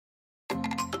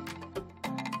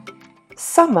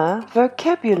Summer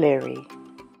vocabulary.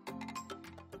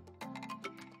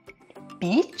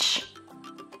 Beach,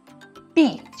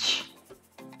 beach.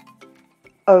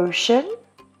 Ocean,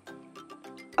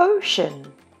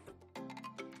 ocean.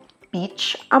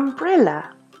 Beach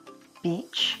umbrella,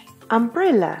 beach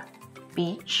umbrella.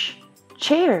 Beach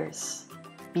chairs,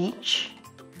 beach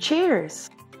chairs.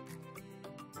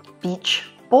 Beach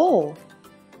ball,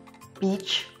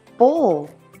 beach ball.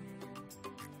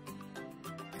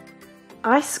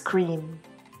 Ice cream,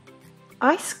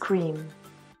 ice cream.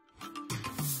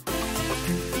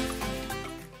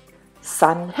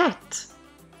 Sun hat,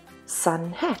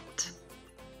 sun hat.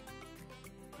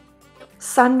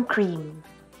 Sun cream,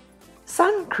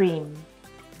 sun cream.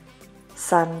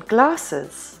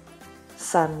 Sunglasses,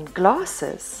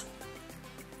 sunglasses.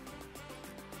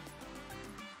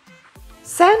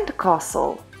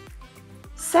 Sandcastle,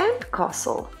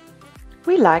 sandcastle.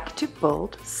 We like to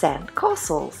build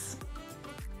sandcastles.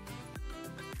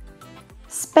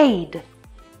 Spade,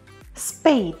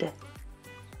 spade.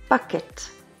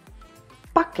 Bucket,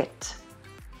 bucket.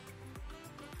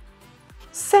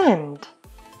 Sand,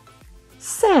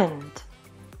 sand.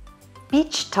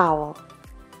 Beach towel,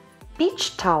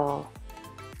 beach towel.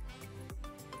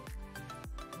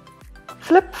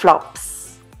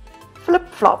 Flip-flops,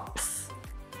 flip-flops.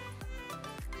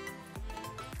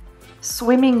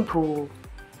 Swimming pool,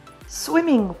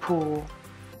 swimming pool.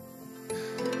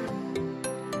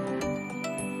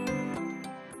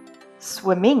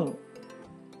 Swimming,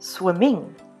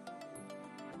 swimming.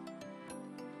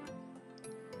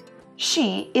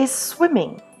 She is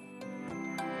swimming.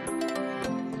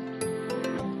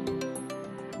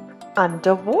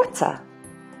 Underwater,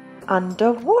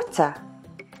 underwater.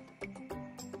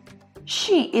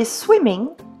 She is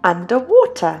swimming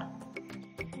underwater.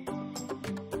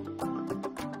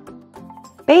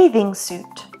 Bathing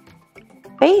suit,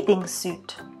 bathing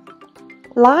suit.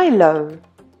 Lie low,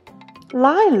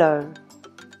 lie low.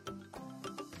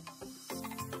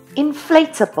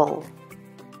 Inflatable,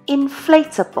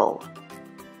 inflatable.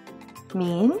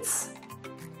 Means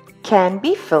can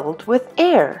be filled with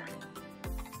air.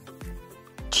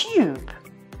 Tube,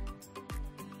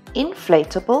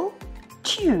 inflatable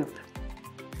tube.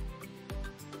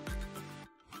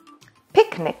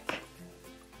 Picnic,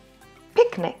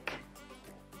 picnic.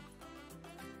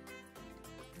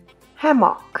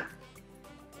 Hammock,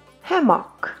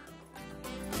 hammock.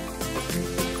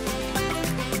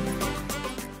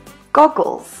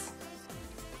 Goggles,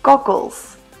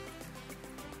 goggles.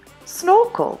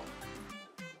 Snorkel,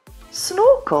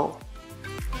 snorkel.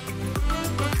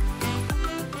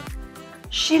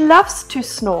 She loves to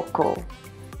snorkel.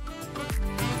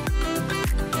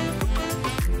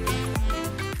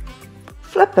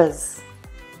 Flippers,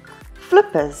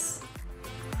 flippers.